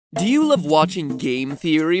Do you love watching game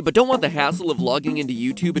theory, but don't want the hassle of logging into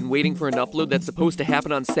YouTube and waiting for an upload that's supposed to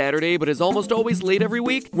happen on Saturday, but is almost always late every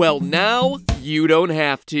week? Well, now you don't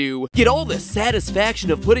have to. Get all the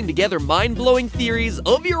satisfaction of putting together mind-blowing theories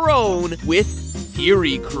of your own with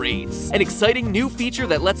Theory Crates, an exciting new feature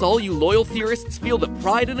that lets all you loyal theorists feel the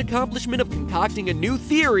pride and accomplishment of concocting a new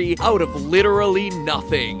theory out of literally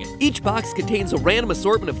nothing. Each box contains a random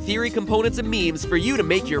assortment of theory components and memes for you to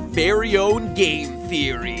make your very own game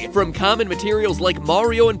theory. From common materials like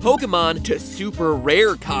Mario and Pokemon to super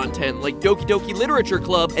rare content like Doki Doki Literature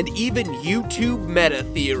Club and even YouTube meta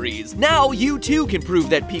theories. Now you too can prove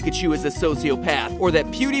that Pikachu is a sociopath or that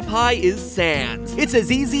PewDiePie is Sans. It's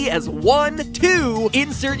as easy as 1, 2,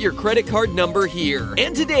 insert your credit card number here.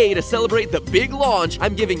 And today, to celebrate the big launch,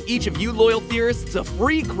 I'm giving each of you loyal theorists a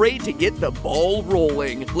free crate to get the ball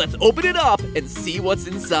rolling. Let's open it up and see what's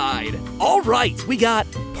inside. All right, we got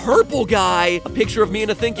Purple Guy, a picture of me in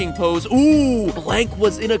a thinking pose. Ooh, Blank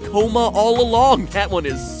was in a coma all along. That one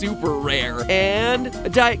is super rare. And a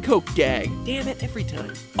Diet Coke gag. Damn it, every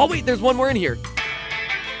time. Oh wait, there's one more in here.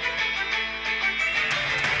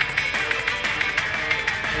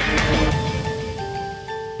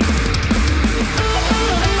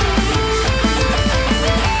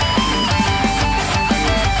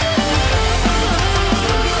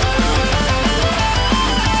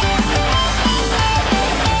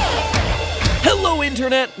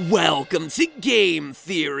 Internet, welcome to Game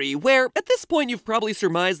Theory, where at this point you've probably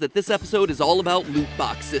surmised that this episode is all about loot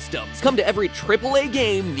box systems. Come to every AAA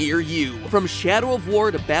game near you. From Shadow of War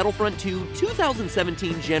to Battlefront 2,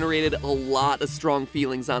 2017 generated a lot of strong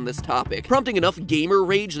feelings on this topic, prompting enough gamer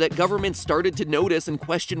rage that governments started to notice and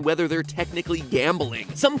question whether they're technically gambling.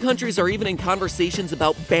 Some countries are even in conversations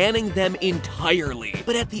about banning them entirely.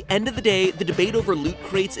 But at the end of the day, the debate over loot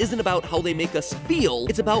crates isn't about how they make us feel,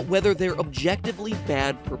 it's about whether they're objectively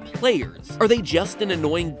bad for players. Are they just an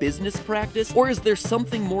annoying business practice, or is there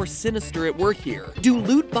something more sinister at work here? Do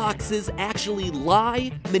loot boxes actually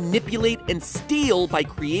lie, manipulate, and steal by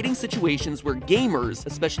creating situations where gamers,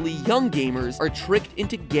 especially young gamers, are tricked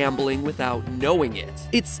into gambling without knowing it?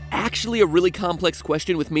 It's actually a really complex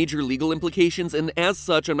question with major legal implications, and as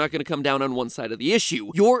such, I'm not going to come down on one side of the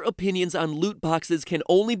issue. Your opinions on loot boxes can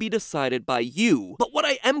only be decided by you. But what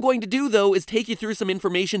I am going to do, though, is take you through some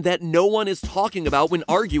information that no one is talking about when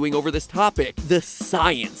arguing over this topic: the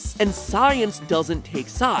science. And science doesn't take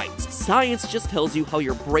sides. Science just tells you how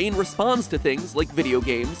your brain responds to things like video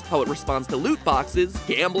games, how it responds to loot boxes,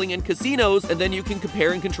 gambling, and casinos, and then you can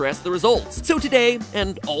compare and contrast the results. So today,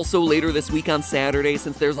 and also later this week on Saturday,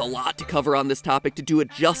 since there's a lot to cover on this topic to do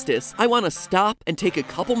it justice, I want to stop and take a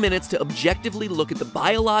couple minutes to objectively look at the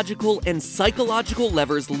biological and psychological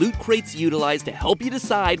levers loot crates utilize to help you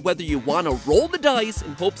decide whether you want to roll the dice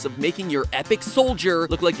in hopes of making your epic soldier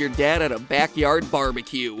look like your dad at a backyard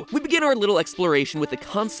barbecue. We begin our little exploration with the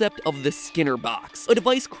concept of the Skinner box, a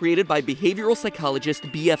device created by behavioral psychologist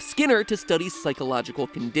B.F. Skinner to study psychological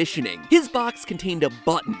conditioning. His box contained a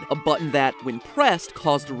button that, when pressed,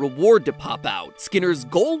 caused a reward to pop out. Skinner's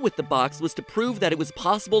goal with the box was to prove that it was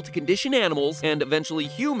possible to condition animals, and eventually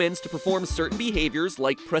humans, to perform certain behaviors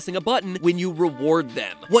like pressing a button when you reward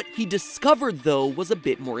them. What he discovered, though, was a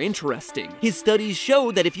bit more interesting. His studies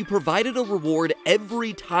showed that if you provided a reward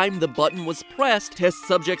every time the button was pressed, test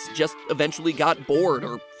subjects just eventually got bored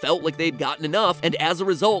or felt like they'd gotten enough, and as a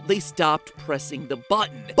result, they stopped pressing the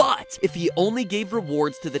button. But if he only gave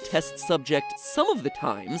rewards to the test subject some of the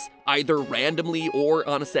times, either randomly or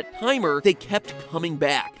on a set timer, they kept coming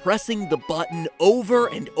back, pressing the button over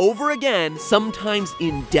and over again, sometimes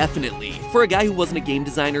indefinitely. For a guy who wasn't a game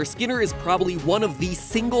designer, Skinner is probably one of the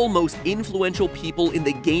single most influential people in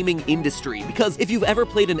the gaming industry, because if you've ever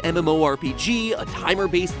played an MMORPG, a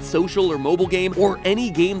timer-based social or mobile game, or any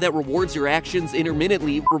game that rewards your actions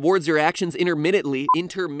intermittently, I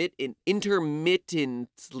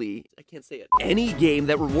can't say it. Any game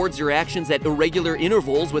that rewards your actions at irregular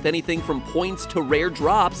intervals with anything from points to rare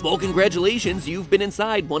drops, well, congratulations, you've been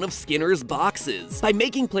inside one of Skinner's boxes. By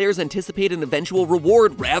making players anticipate an eventual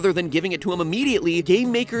reward rather than giving it to them immediately, game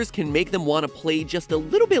makers can make them want to play just a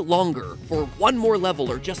little bit longer for one more level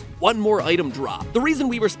or just one more item drop. The reason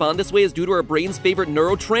we respond this way is due to our brain's favorite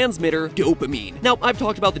neurotransmitter, dopamine. Now, I've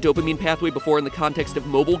talked about the dopamine pathway before in the context of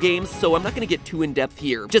mobile mobile games, so I'm not gonna get too in-depth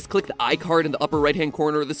here. Just click the iCard in the upper right-hand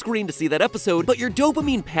corner of the screen to see that episode, but your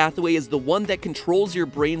dopamine pathway is the one that controls your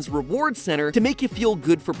brain's reward center to make you feel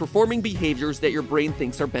good for performing behaviors that your brain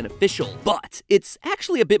thinks are beneficial. But it's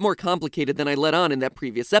actually a bit more complicated than I let on in that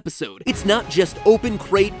previous episode. It's not just open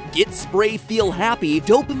crate, get spray, feel happy.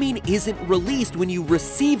 Dopamine isn't released when you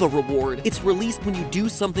receive a reward. It's released when you do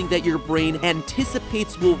something that your brain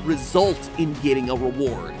anticipates will result in getting a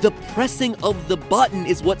reward. The pressing of the button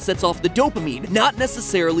is what sets off the dopamine, not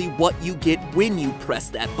necessarily what you get when you press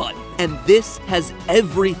that button. And this has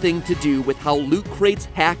everything to do with how loot crates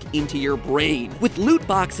hack into your brain. With loot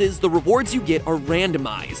boxes, the rewards you get are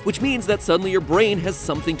randomized, which means that suddenly your brain has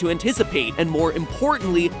something to anticipate, and more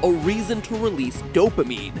importantly, a reason to release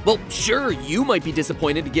dopamine. Well, sure, you might be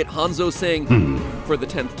disappointed to get Hanzo saying for the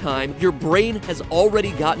 10th time. Your brain has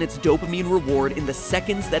already gotten its dopamine reward in the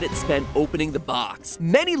seconds that it spent opening the box.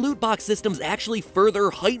 Many loot box systems actually further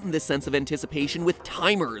heighten this sense of anticipation with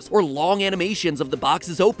timers or long animations of the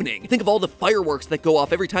box's opening. Think of all the fireworks that go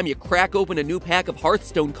off every time you crack open a new pack of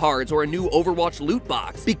Hearthstone cards or a new Overwatch loot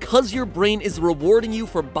box. Because your brain is rewarding you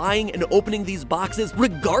for buying and opening these boxes,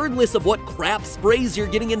 regardless of what crap sprays you're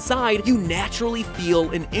getting inside, you naturally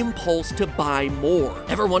feel an impulse to buy more.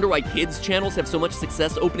 Ever wonder why kids' channels have so much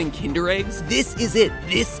success opening Kinder eggs? This is it.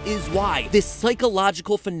 This is why. This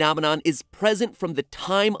psychological phenomenon is present from the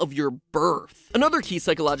time of your birth. Another key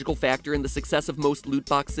psychological factor in the success of most loot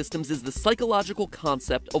box systems is the psychological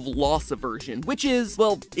concept of loss aversion, which is,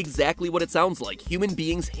 well, exactly what it sounds like. Human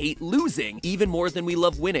beings hate losing, even more than we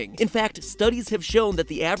love winning. In fact, studies have shown that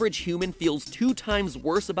the average human feels 2 times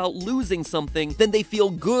worse about losing something than they feel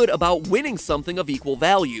good about winning something of equal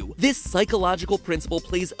value. This psychological principle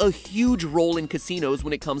plays a huge role in casinos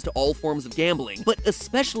when it comes to all forms of gambling, but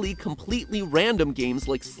especially completely random games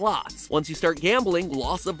like slots. Once you start gambling,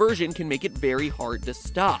 loss aversion can make it very hard to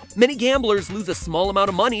stop. Many gamblers lose a small amount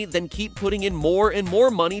of money, then keep putting in more and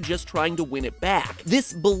more money just trying to win it back.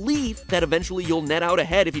 This belief that eventually you'll net out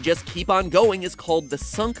ahead if you just keep on going is called the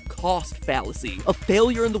sunk cost fallacy, a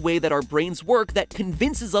failure in the way that our brains work that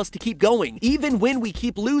convinces us to keep going, even when we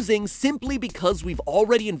keep losing simply because we've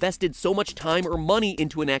already invested so much time or money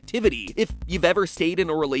into an activity. If you've ever stayed in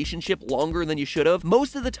a relationship longer than you should have,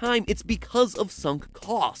 most of the time it's because of sunk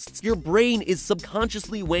costs. Your brain is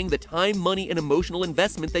subconsciously weighing the time, money, and emotional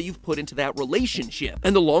investment that you've put into that relationship.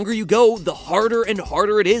 And the longer you go, the harder and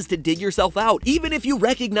harder it is to dig yourself out, even if you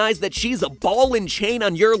recognize that she's a ball and chain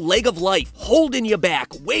on your leg of life, holding you back,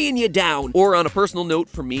 weighing you down. Or on a personal note,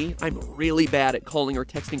 for me, I'm really bad at calling or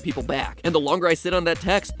texting people back. And the longer I sit on that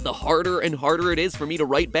text, the harder and harder it is for me to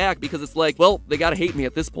write back because it's like, well, they gotta hate me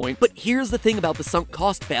at this point. But here's the thing about the sunk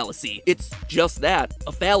cost fallacy. It's just that,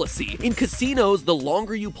 a fallacy. In casinos, the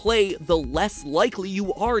longer you play, the less likely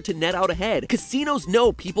you are to net out ahead. Casinos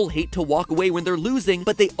know people hate to walk away when they're losing,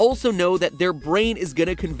 but they also know that their brain is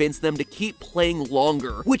gonna convince them to keep playing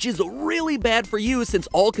longer, which is really bad for you since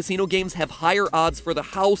all casino games have higher odds for the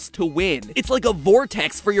house to win. It's like a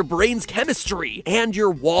vortex for your brain's chemistry and your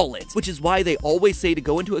wallet, which is why they always say to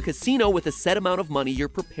go into a casino with a set amount of money you're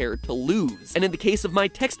prepared to lose. And in the case of my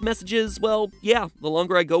text messages, well, yeah, the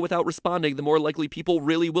longer I go without responding, the more likely people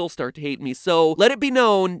really will start to hate me. So let it be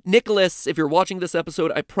known, Nicholas, if you're watching this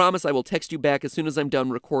episode, I promise I will text you back as soon as I'm done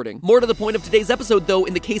recording. More to the point of today's episode though,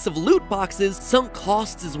 in the case of loot boxes, sunk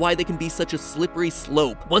costs is why they can be such a slippery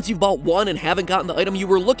slope. Once you've bought one and haven't gotten the item you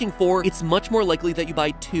were looking for, it's much more likely that you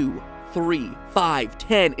buy 2, 3, 5,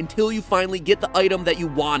 10, until you finally get the item that you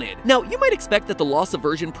wanted. Now, you might expect that the loss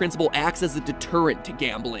aversion principle acts as a deterrent to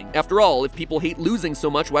gambling. After all, if people hate losing so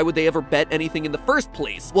much, why would they ever bet anything in the first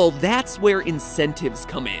place? Well, that's where incentives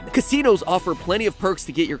come in. Casinos offer plenty of perks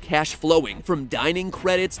to get your cash flowing, from dining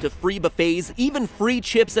credits to free buffets, even free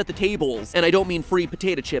chips at the tables. And I don't mean free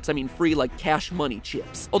potato chips, I mean free like cash money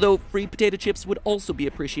chips. Although free potato chips would also be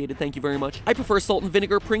appreciated, thank you very much. I prefer salt and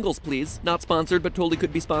vinegar Pringles, please. Not sponsored, but totally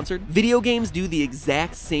could be sponsored. Video games do the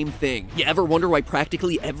exact same thing. You ever wonder why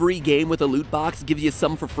practically every game with a loot box gives you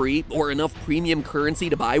some for free, or enough premium currency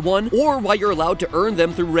to buy one? Or why you're allowed to earn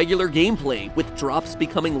them through regular gameplay, with drops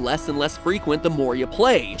becoming less and less frequent the more you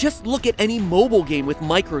play? Just look at any mobile game with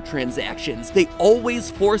microtransactions. They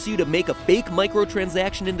always force you to make a fake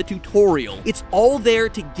microtransaction in the tutorial. It's all there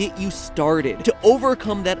to get you started, to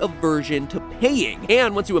overcome that aversion to paying.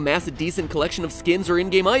 And once you amass a decent collection of skins or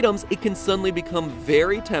in-game items, it can suddenly become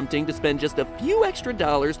very tempting to to spend just a few extra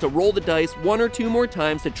dollars to roll the dice 1 or 2 more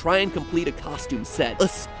times to try and complete a costume set,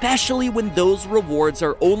 especially when those rewards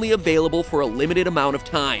are only available for a limited amount of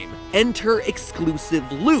time. Enter exclusive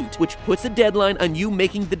loot, which puts a deadline on you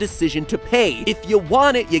making the decision to pay. If you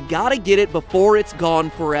want it, you gotta get it before it's gone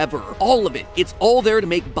forever. All of it. It's all there to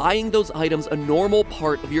make buying those items a normal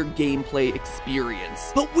part of your gameplay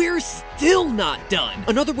experience. But we're still not done.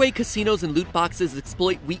 Another way casinos and loot boxes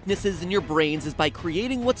exploit weaknesses in your brains is by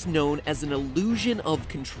creating what's known as an illusion of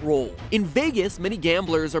control. In Vegas, many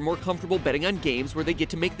gamblers are more comfortable betting on games where they get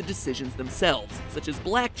to make the decisions themselves, such as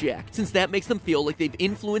blackjack, since that makes them feel like they've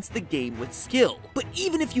influenced the game with skill. But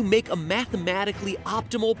even if you make a mathematically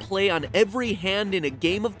optimal play on every hand in a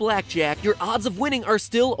game of blackjack, your odds of winning are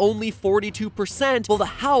still only 42%, while the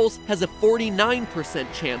house has a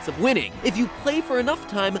 49% chance of winning. If you play for enough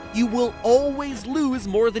time, you will always lose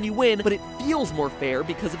more than you win, but it feels more fair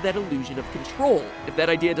because of that illusion of control. If that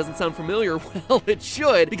idea doesn't sound familiar, well, it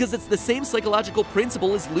should, because it's the same psychological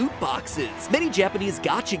principle as loot boxes. Many Japanese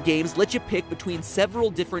gacha games let you pick between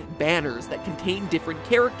several different banners that contain different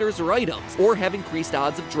characters or items, or have increased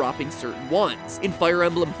odds of dropping certain ones. In Fire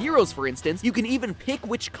Emblem Heroes, for instance, you can even pick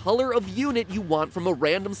which color of unit you want from a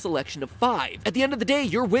random selection of 5. At the end of the day,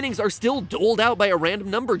 your winnings are still doled out by a random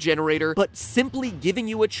number generator, but simply giving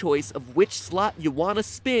you a choice of which slot you want to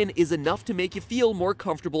spin is enough to make you feel more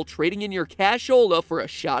comfortable trading in your cashola for a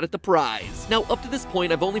shot at the prize. Now, up to this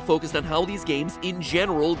point, I've only focused on how these games in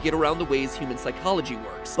general get around the ways human psychology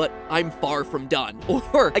works, but I'm far from done.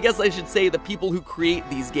 Or, I guess I should say the people who create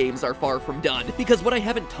these games are far from done, because what I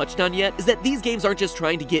haven't touched on yet is that these games aren't just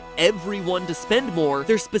trying to get everyone to spend more,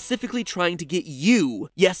 they're specifically trying to get you,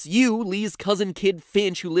 yes you, Lee's cousin Kid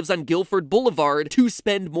Finch who lives on Guilford Boulevard, to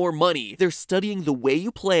spend more money. They're studying the way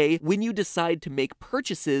you play, when you decide to make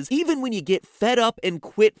purchases, even when you get fed up and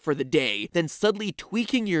quit for the day, then subtly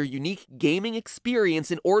tweaking your unique gaming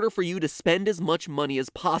experience in order for you to spend as much money as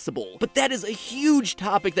possible. But that is a huge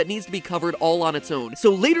topic that needs to be covered all on its own.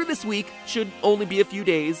 So later this week, should only be a few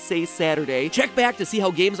days, say Saturday, check back to see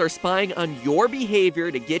how games are spying on your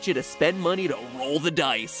behavior to get you to spend money to roll the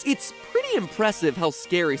dice. It's pretty impressive how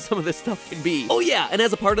scary some of this stuff can be. Oh yeah, and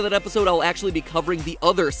as a part of that episode, I'll actually be covering the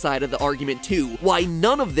other side of the argument too, why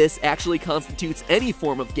none of this actually constitutes any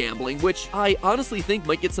form of gambling, which I honestly think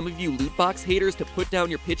might get some of you loot box haters to put down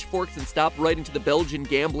your pitchforks and stop writing to the Belgian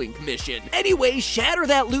Gambling Commission. Anyway, shatter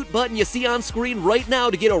that loot button you see on screen right now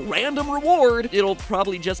to get a random reward. It'll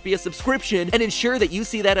probably just be a subscription, and ensure that you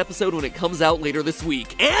see that episode when it comes out later this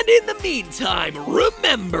week. And in the meantime,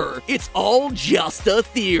 remember, it's all just a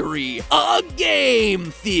theory. A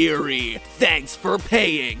game theory. Thanks for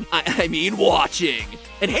paying. I mean watching.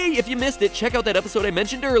 And hey, if you missed it, check out that episode I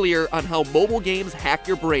mentioned earlier on how mobile games hack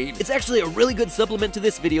your brain. It's actually a really good supplement to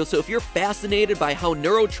this video, so if you're fascinated by how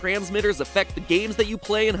neurotransmitters affect the games that you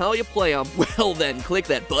play and how you play them, well then, click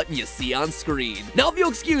that button you see on screen. Now if you'll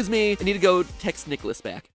excuse me, I need to go text Nicholas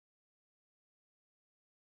back.